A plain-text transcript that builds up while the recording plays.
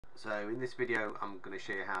So in this video I'm going to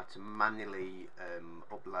show you how to manually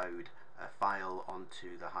upload a file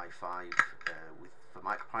onto the Hifive for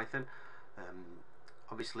MicroPython.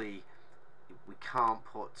 Obviously we can't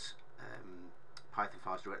put Python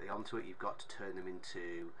files directly onto it, you've got to turn them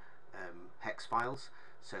into hex files.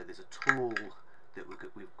 So there's a tool that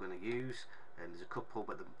we're going to use, and there's a couple,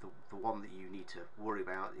 but the one that you need to worry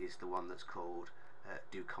about is the one that's called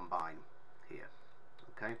do combine here.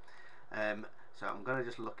 Okay, so I'm going to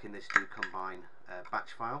just look in this do combine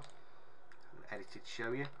batch file and edit it to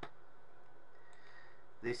show you.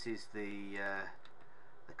 This is the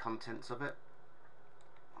contents of it.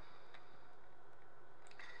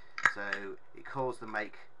 So it calls the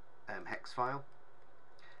make hex file.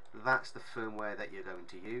 That's the firmware that you're going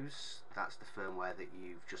to use. That's the firmware that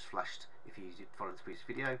you've just flashed if you followed the previous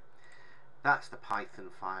video. That's the Python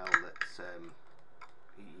file that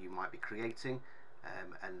you might be creating,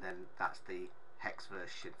 and then that's the hex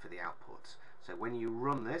version for the outputs. So when you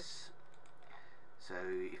run this, so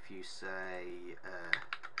if you say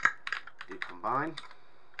do combine,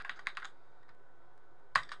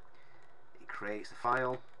 it creates the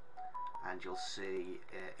file, and you'll see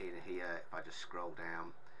in here, if I just scroll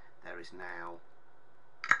down, there is now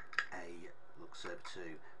a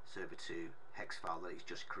server 2 hex file that it's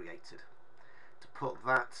just created. To put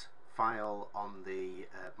that file on the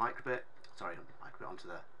onto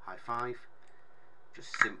the Hifive,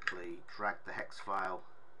 just simply drag the hex file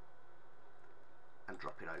and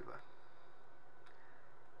drop it over.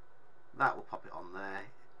 That will pop it on there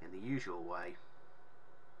in the usual way,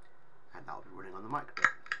 and that'll be running on the MicroBit.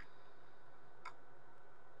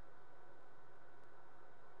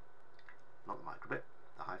 Not the MicroBit,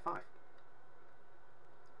 the Hifive.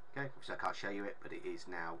 Okay, obviously I can't show you it, but it is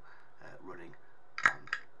now running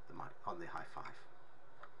on the Hifive.